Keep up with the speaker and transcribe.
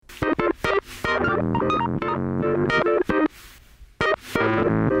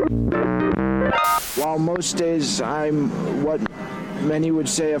While most days I'm what many would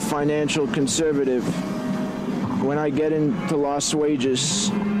say a financial conservative, when I get into lost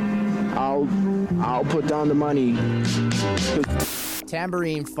wages, I'll put down the money.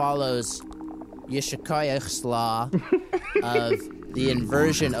 Tambourine follows Yeshikoyach's law of the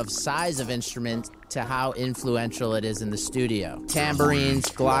inversion of size of instrument to how influential it is in the studio. Tambourines,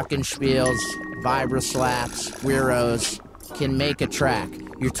 glockenspiels, vibraslaps, güiros can make a track.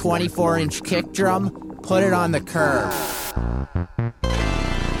 Your 24-inch kick drum, put it on the curb.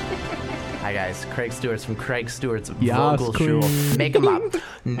 Hi guys, Craig Stewart's from Craig Stewart's Vocal Shul. Make 'em up.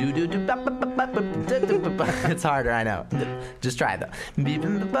 It's harder, I know. Just try it though.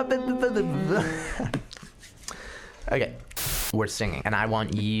 Okay. We're singing, and I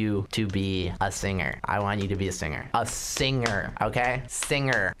want you to be a singer. I want you to be a singer. A singer, okay?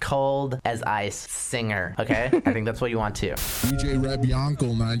 Singer. Cold as ice singer, okay? I think that's what you want too. DJ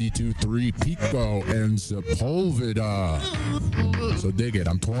Rabianco 92.3 Pico and Sepulveda. So dig it.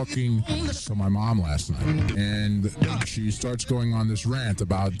 I'm talking to my mom last night, and she starts going on this rant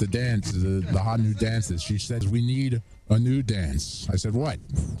about the dances, the hot new dances. She says, we need a new dance. I said, what?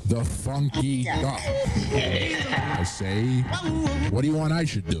 The funky duck. I say, what do you want I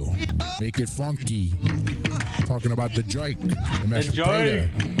should do? Make it funky. Talking about the joik, the mashed potato,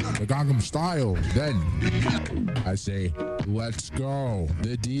 the Gangnam Style. Then I say, let's go.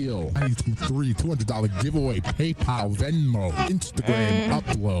 The deal. 93 $200 giveaway. PayPal, Venmo, Instagram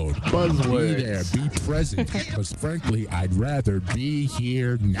upload. Buzzwords. Be there. Be present. Because frankly, I'd rather be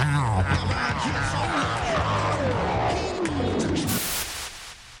here now.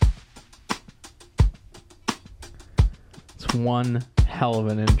 One hell of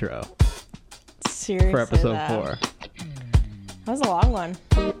an intro. Seriously, for episode 4. That was a long one.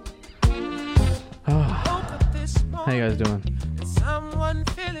 How you guys doing?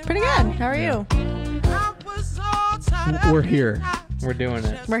 Pretty good. How are you? We're here. We're doing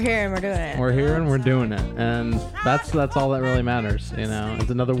it. We're here and we're doing it. We're here and we're doing it, and that's all that really matters. You know,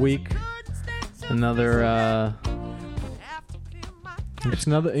 it's another week, another just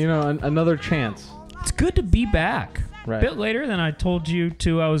another chance. It's good to be back. Right. A bit later than I told you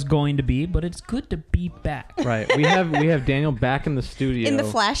I was going to be, but it's good to be back. Right. We have Daniel back in the studio. In the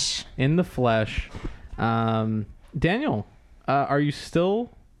flesh. In the flesh. Daniel, are you still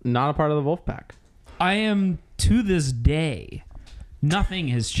not a part of the Wolfpack? I am to this day. Nothing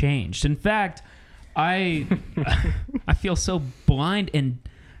has changed. In fact, I feel so blind and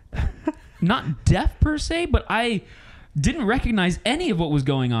not deaf per se, but I didn't recognize any of what was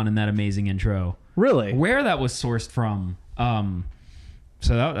going on in that amazing intro. Really? Where that was sourced from.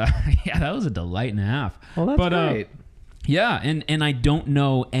 So that was a delight and a half. Well, that's great. Yeah, and I don't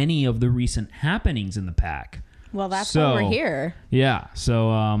know any of the recent happenings in the pack. Well, that's why we're here. Yeah,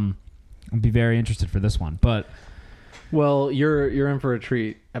 so I'll be very interested for this one. But well, you're in for a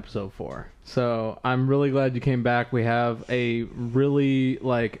treat, episode 4. So I'm really glad you came back. We have a really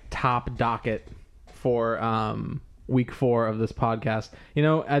top docket for week 4 of this podcast. You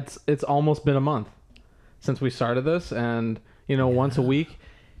know, it's almost been a month since we started this, and once a week,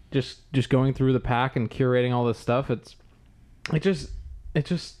 just going through the pack and curating all this stuff. It's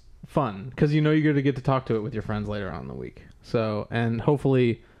just fun because you're going to get to talk to it with your friends later on in the week. So, and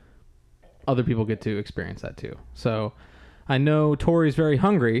hopefully other people get to experience that too. So I know Tori's very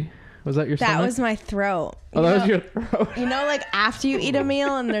hungry. Was that your stomach? That was my throat. Oh, that was your throat. After you eat a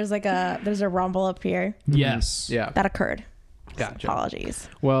meal and there's a rumble up here. Yes. Yeah. That occurred. Gotcha. Apologies.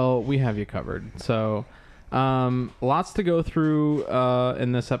 Well, we have you covered. So, lots to go through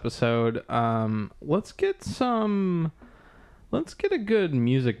in this episode. Let's get a good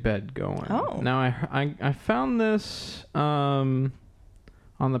music bed going. Oh. Now I found this on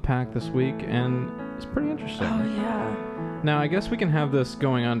the pack this week, and it's pretty interesting. Oh yeah. Now, I guess we can have this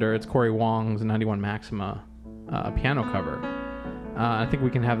going under. It's Corey Wong's 91 Maxima piano cover. I think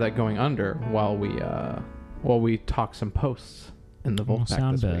we can have that going under while we talk some posts in the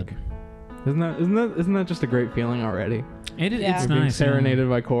Wolfpack this week. Isn't that just a great feeling already? It's We're nice. being serenaded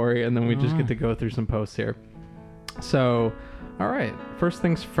by Corey, and then we just get to go through some posts here. So, all right. First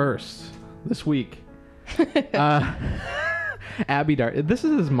things first. This week, Abby Dart. This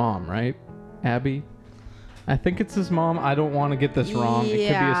is his mom, right? Abby. I think it's his mom. I don't want to get this wrong. Yeah. It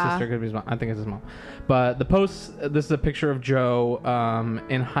could be his sister. It could be his mom. I think it's his mom. But the post, this is a picture of Joe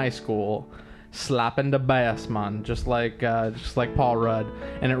in high school slapping the bass, man, just like Paul Rudd.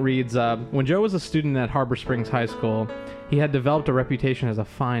 And it reads, when Joe was a student at Harbor Springs High School, he had developed a reputation as a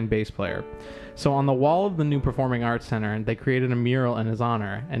fine bass player. So on the wall of the new Performing Arts Center, they created a mural in his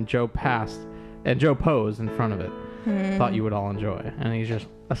honor, and Joe posed in front of it. thought you would all enjoy. And he's just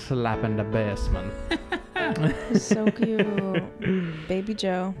a slap in the basement. So cute. Baby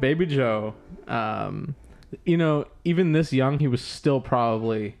Joe. Baby Joe. You know, even this young, he was still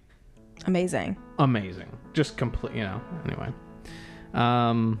probably Amazing. Just complete, you know. Anyway.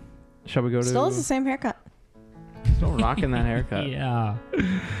 Shall we go to... Still has the same haircut. Still rocking that haircut. Yeah.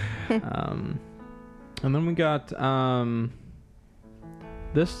 And then we got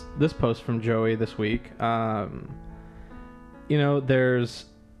this post from Joey this week. You know, there's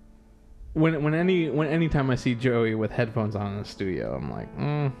anytime I see Joey with headphones on in the studio, I'm like,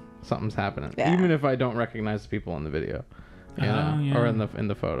 something's happening. Yeah. Even if I don't recognize the people in the video, you know, yeah. or in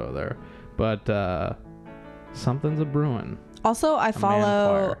the photo there, but something's a brewing. Also, I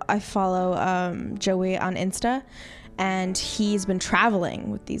follow choir. Joey on Insta, and he's been traveling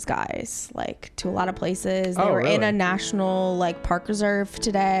with these guys, like, to a lot of places. They Oh, were in really? a national, like, park reserve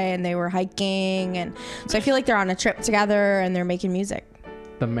today, and they were hiking, and so I feel like they're on a trip together and they're making music.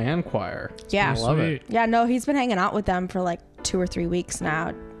 The man choir. Yeah. I love it. Yeah, no, he's been hanging out with them for like 2 or 3 weeks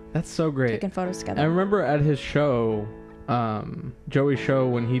now, That's so great. taking photos together. I remember at his show, Joey's show,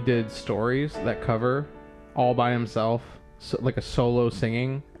 when he did stories that cover all by himself, so, like a solo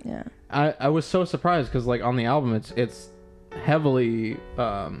singing. Yeah. I was so surprised because, like, on the album it's heavily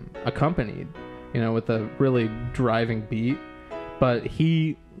accompanied, you know, with a really driving beat, but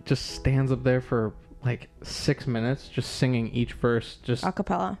he just stands up there for like 6 minutes just singing each verse just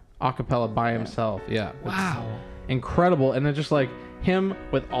Acapella. by himself. Yeah. It's Wow. incredible. And then just like him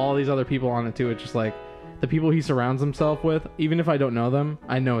with all these other people on it too, it's just like the people he surrounds himself with, even if I don't know them,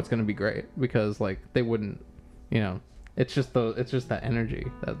 I know it's going to be great because, like, they wouldn't, you know, it's just that energy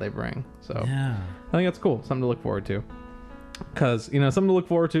that they bring. So Yeah. I think that's cool. Something to look forward to. Because, you know, something to look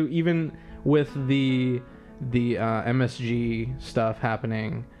forward to even with the MSG stuff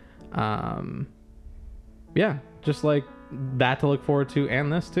happening. Yeah, just like that to look forward to, and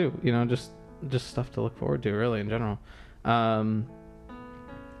this too. You know, just stuff to look forward to, really, in general.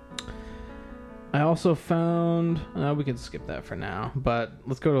 I also found... we can skip that for now, but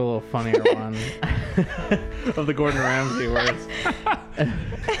let's go to a little funnier one of the Gordon Ramsay words.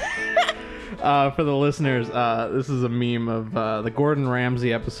 For the listeners, this is a meme of the Gordon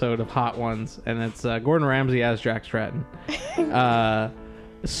Ramsay episode of Hot Ones, and it's Gordon Ramsay as Jack Stratton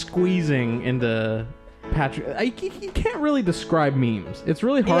squeezing into Patrick. You can't really describe memes. It's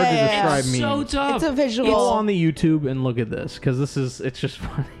really hard to describe memes. So tough. It's a visual. Go on the YouTube and look at this because it's just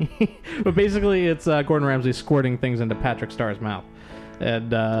funny. But basically, it's Gordon Ramsay squirting things into Patrick Starr's mouth,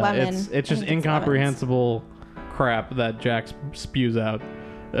 and Lemon. it's just I think it's incomprehensible crap that Jack spews out.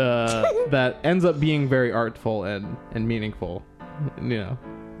 That ends up being very artful and meaningful, you know,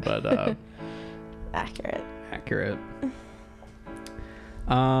 but accurate.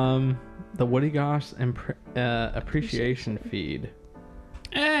 The Woody Goss appreciation feed.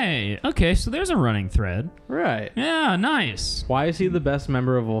 Hey, okay, so there's a running thread. Right. Yeah, nice. Why is he the best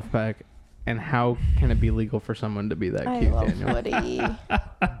member of Wolfpack, and how can it be legal for someone to be that I cute, love Daniel? Woody. All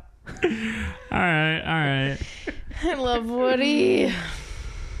right. I love Woody.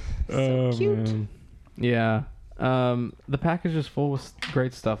 So cute. Man. Yeah. The package is full with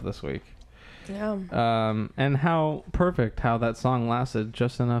great stuff this week. Yeah. And how perfect how that song lasted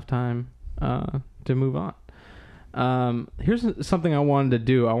just enough time to move on. Here's something I wanted to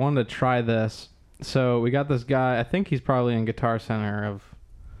do. I wanted to try this. So we got this guy, I think he's probably in Guitar Center of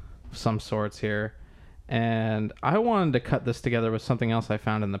some sorts here. And I wanted to cut this together with something else I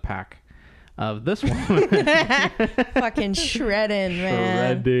found in the pack. Of this one. Fucking shredding,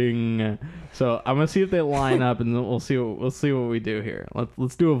 man. Shredding. So I'm gonna see if they line up, and then we'll see what we do here.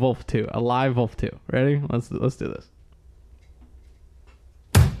 Let's do a Vulf 2, a live Vulf 2. Ready? Let's do this.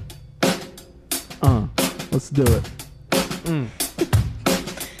 Let's do it.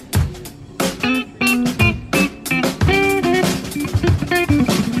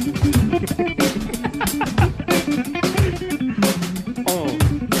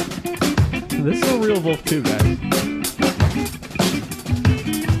 This is a real Vulf 2, guys.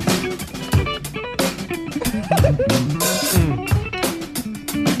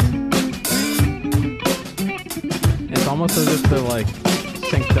 It's almost as if they're like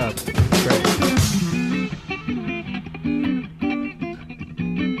synced up. It's great.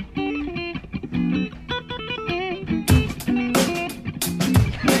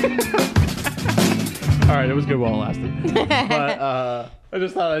 All right, it was good while it lasted. But I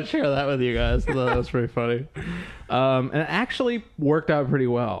just thought I'd share that with you guys. I thought that was pretty funny. And it actually worked out pretty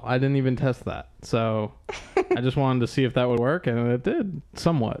well. I didn't even test that. So I just wanted to see if that would work, and it did,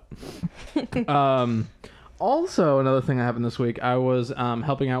 somewhat. Also, another thing that happened this week, I was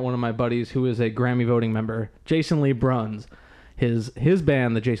helping out one of my buddies who is a Grammy voting member, Jason Lee Bruns. His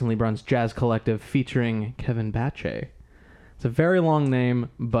band, the Jason Lee Bruns Jazz Collective, featuring Kevin Batche. It's a very long name,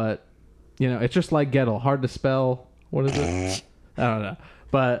 but, it's just like Gettle. Hard to spell. What is it? I don't know.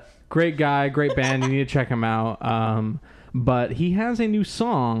 But great guy, great band. You need to check him out. But he has a new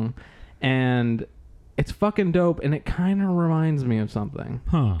song, and it's fucking dope, and it kind of reminds me of something.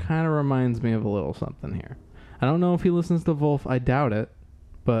 Kind of reminds me of a little something here. I don't know if he listens to Vulf. I doubt it.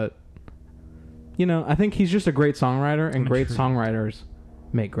 But, I think he's just a great songwriter, and great songwriters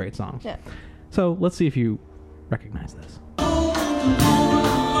make great songs. Yeah. So let's see if you recognize this.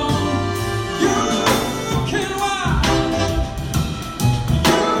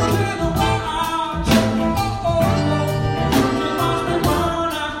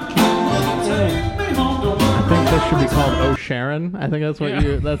 This should be called Oh Sharon. I think that's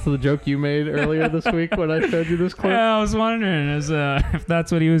that's the joke you made earlier this week when I showed you this clip. Yeah, I was wondering if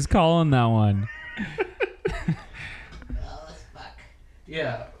that's what he was calling that one.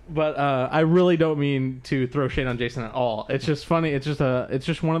 Yeah, but I really don't mean to throw shade on Jason at all. It's just funny. It's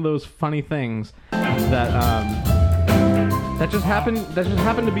just one of those funny things that just happened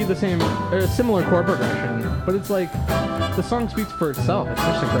to be the same or similar chord progression, but it's like the song speaks for itself. It's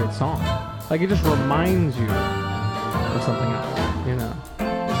just a great song. Like, it just reminds you of something else,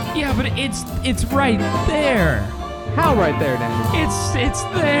 Yeah, but it's right there. How right there, Daniel? It's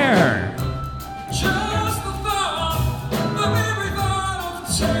there. Just the thought of every thought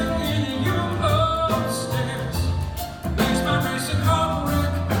of taking you upstairs makes my racing heart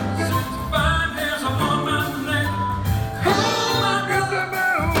break. Seems to find hairs upon my neck. Oh my God,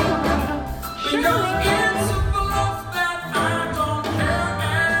 because it's a love that I don't care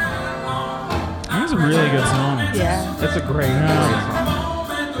at all. That's a really good song. Yeah. It's a great song.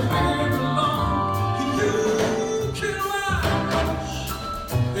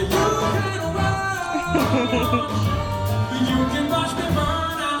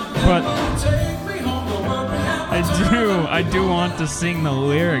 But I do want to sing the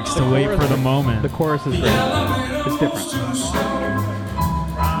lyrics to wait for the moment. The chorus is great. It's different.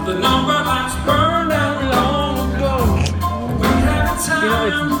 The number lights burned out long ago.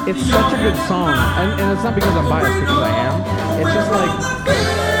 It's such a good song, and it's not because I'm biased, because I am. It's just like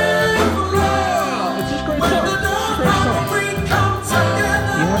it's just great song.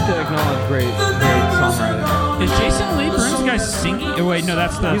 You have to acknowledge great songwriting. Is Jason Lee Bruns guy singing? Oh, wait, no,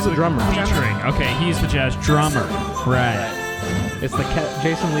 He's the drummer. Featuring. Okay, he's the jazz drummer. Right. It's the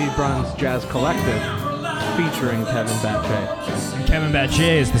Jason Lee Bruns Jazz Collective featuring Kevin Batche. And Kevin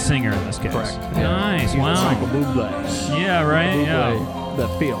Batche is the singer in this case. Correct. Nice. He's Wow. Michael Bublé. Yeah, right? Yeah. The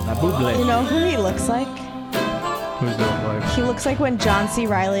feel, that Bublé. You know who he looks like? Who's that like? He looks like when John C.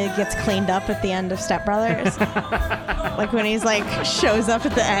 Reilly gets cleaned up at the end of Step Brothers. Like when he's like shows up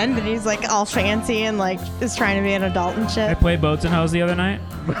at the end and he's like all fancy and like is trying to be an adult and I shit. played Boats and Hoes the other night.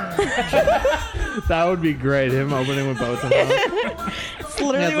 That would be great. Him opening with boats and all. It's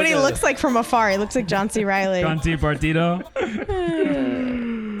literally what he looks like from afar. He looks like John C. Reilly. Conti Partido.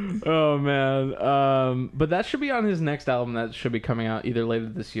 Oh man. But that should be on his next album that should be coming out either later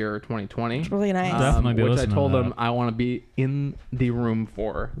this year or 2020. It's really nice. Definitely be which I listening to told that. him I want to be in the room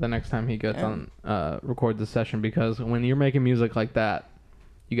for the next time he gets on record this session, because when you're making music like that,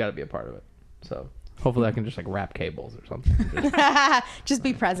 you got to be a part of it. So hopefully I can just like wrap cables or something. Just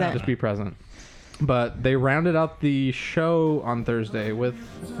be present. Just be present. But they rounded out the show on Thursday with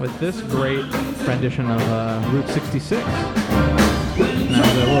this great rendition of Route 66.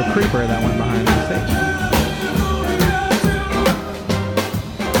 Now the little creeper that went behind the stage.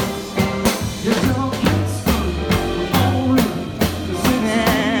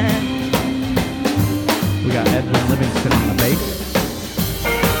 We got Edwin Livingston on the bass,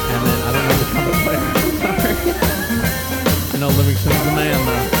 and then I don't know the trumpet player. Sorry, I know Livingston's the man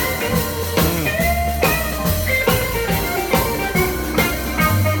though.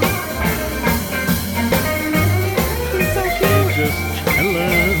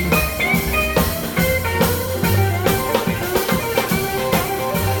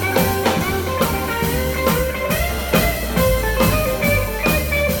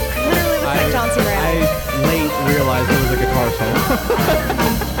 Realized it was a guitar solo.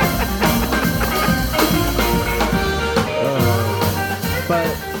 But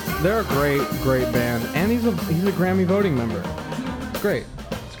they're a great band, and he's a Grammy voting member. It's great.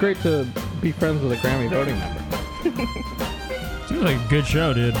 It's great to be friends with a Grammy voting member. Seems like a good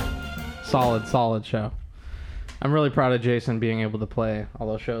show, dude. Solid show. I'm really proud of Jason being able to play all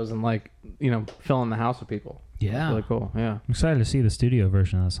those shows and filling the house with people. Yeah. It's really cool. Yeah. I'm excited to see the studio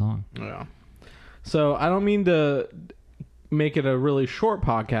version of that song. Yeah. So I don't mean to make it a really short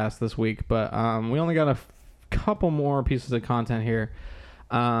podcast this week, but we only got a couple more pieces of content here.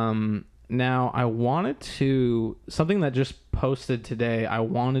 Now I wanted to, something that just posted today, I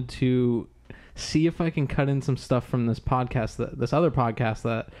wanted to see if I can cut in some stuff from this podcast, this other podcast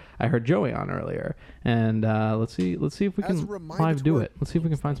that I heard Joey on earlier. And let's see if we can live do it. Let's see if we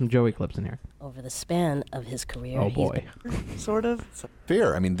can find some Joey clips in here. Over the span of his career, Oh boy. Sort of.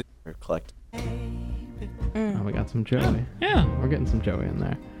 Fair. I mean, Collect. Oh, we got some Joey. Yeah. We're getting some Joey in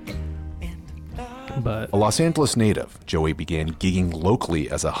there. But a Los Angeles native, Joey began gigging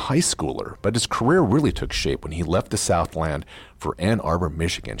locally as a high schooler, but his career really took shape when he left the Southland for Ann Arbor,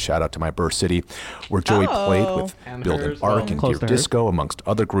 Michigan. Shout out to my birth city, where Joey played with And Build an hers, Ark though. and Close Dear to hers. Disco, amongst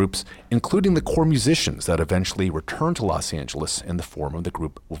other groups, including the core musicians that eventually returned to Los Angeles in the form of the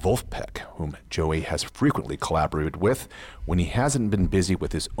group Vulf Two, whom Joey has frequently collaborated with when he hasn't been busy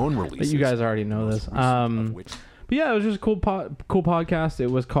with his own but releases. you guys already know this. Most recent of which- But yeah, it was just a cool podcast.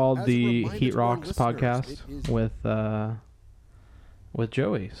 It was called As a the reminder Heat to our Rocks listeners, podcast it is- with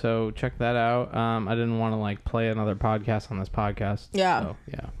Joey. So check that out. I didn't want to like play another podcast on this podcast. Yeah. So,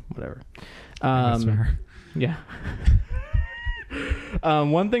 yeah. Whatever. That's fair. Yeah.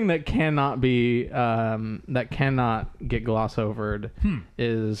 One thing that cannot be get gloss overed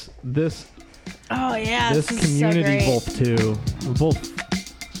is this Oh yeah, this this is community so Vulf Two,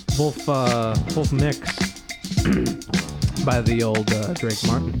 Vulf mix by the old Drake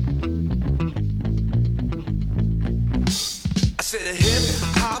Martin. I said a hip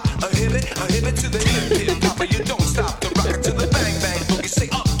hop, a hip it to the hip hop, you don't stop the rock to the bang bang boogie. Say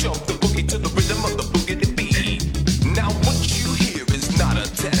up jump the boogie to the rhythm of the boogie to beat. Now what you hear is not a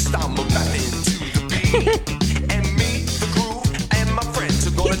test. I'm a rapping to the beat, and me, the groove, and my friends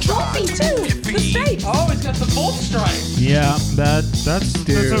are gonna try to move your feet. Oh, it's got the Vulf stripe. Yeah, that's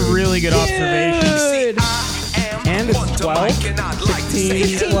a really good observation. Dude. And it's 12, 16,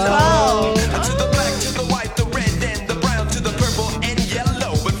 12. To the black, to the white, the red, and the brown, to the purple and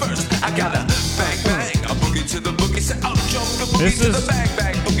yellow. But first, I gotta bang bang a boogie to the boogie. Say up jump the boogie This to is the bang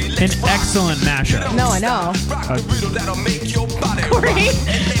bang boogie. An Let's rock. excellent mashup. No, I know. Rock the riddle that'll make your body rock. Right?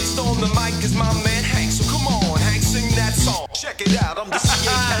 And next on the mic is my man Hank. So come on, Hank, sing that song. Check it out. I'm the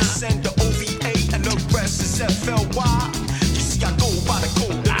CAS and the OVA, and the rest is FLY. You see, I go by the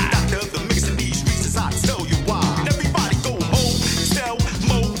code of the doctor. The mix of these reasons I tell you why. Everybody go hotel,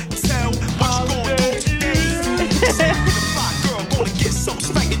 motel. What you gonna do today? Say with a fly girl, gonna get some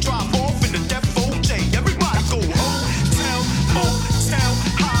spank and drive off in the Def OJ. Everybody go hotel, motel,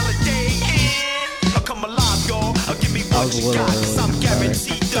 holiday inn. Come alive, y'all. Give me what was a you little got, 'cause I'm early.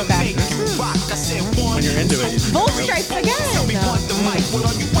 guaranteed to make you rock. I said one. When you're into it, you just Vulf stripes Tell me again. what the mic, what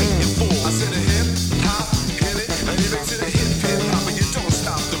are you waiting for? I said a hip hop, hit it to the hip hop, and you don't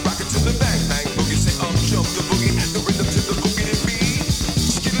stop the rocket to the bang bang boogie. Say up jump the boogie, the rhythm to the boogie to beat.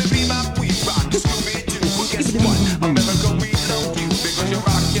 Skilly be my we rock, the Scooby Doo. Well, guess what? I'm never gonna love you because you're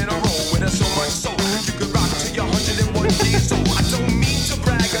rocking and roll with us so much so you could rock till you're 101 years old. I don't mean to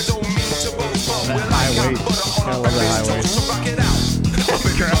brag, I don't mean to boast, but That well, I high got waist. butter on I a love that high breakfast waist. toast, so rock it out.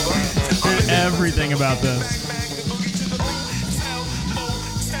 Everything about this.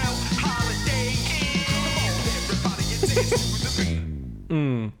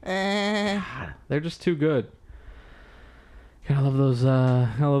 they're just too good. Gotta love those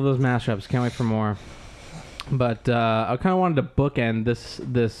mashups. Can't wait for more. But I kind of wanted to bookend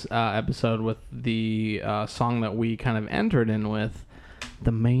this episode with the song that we kind of entered in with,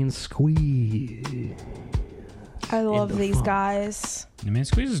 the main squeeze. I love the these funk. guys. The man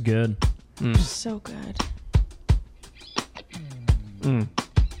squeeze is good. So good.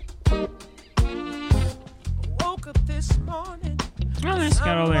 Woke up this morning. Oh, nice.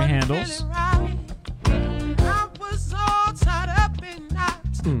 Got all their handles. I was all tied up in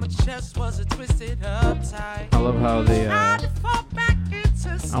knots. My chest was a twisted up tight. I love how the Tried to fall back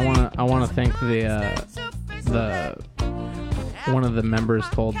into sleep. I want to thank the one of the members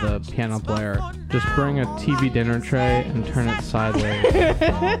told the piano player, just bring a TV dinner tray and turn it sideways.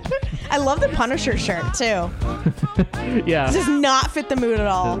 I love the Punisher shirt too. Yeah. Does not fit the mood at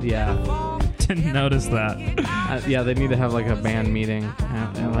all. Yeah. Didn't notice that. Yeah, they need to have like a band meeting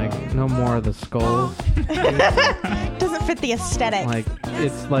and like no more of the skulls. Doesn't fit the aesthetic. Like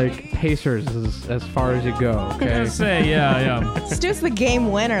it's like Pacers as far as you go, okay? Say, yeah. Stu's the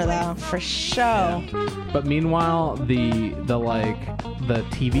game winner though, for sure. But meanwhile, the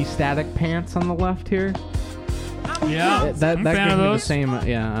TV static pants on the left here, Yeah. that I'm a that fan gives of me the those. same.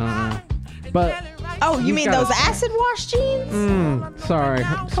 Yeah, I don't know. But Oh, you He's mean got those acid wash jeans? Sorry,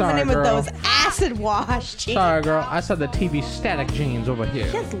 Coming in with girl. those acid wash jeans. Sorry, girl. I said the TV static jeans over here.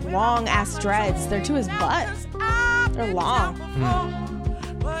 He has long ass dreads. They're to his butt. They're long.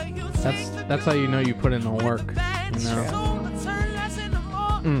 That's how you know you put in the work. You know?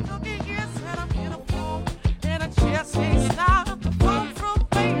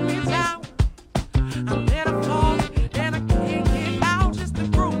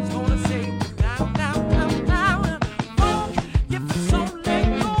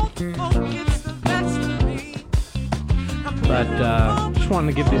 But just wanted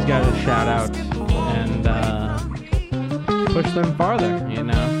to give these guys a shout out and push them farther, you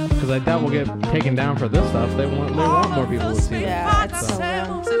know, because I doubt we'll get taken down for this stuff. They want more people to see it. Yeah, it's so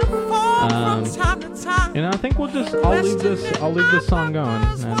real. You know, I think I'll leave this song going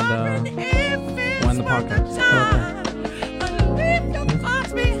and end the podcast. Okay.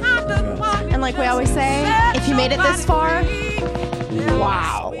 And like we always say, if you made it this far,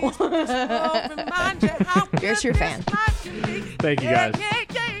 wow. Here's your fan. Thank you guys.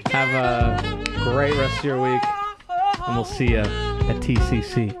 Have a great rest of your week, and we'll see you at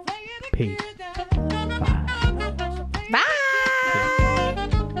TCC. Peace.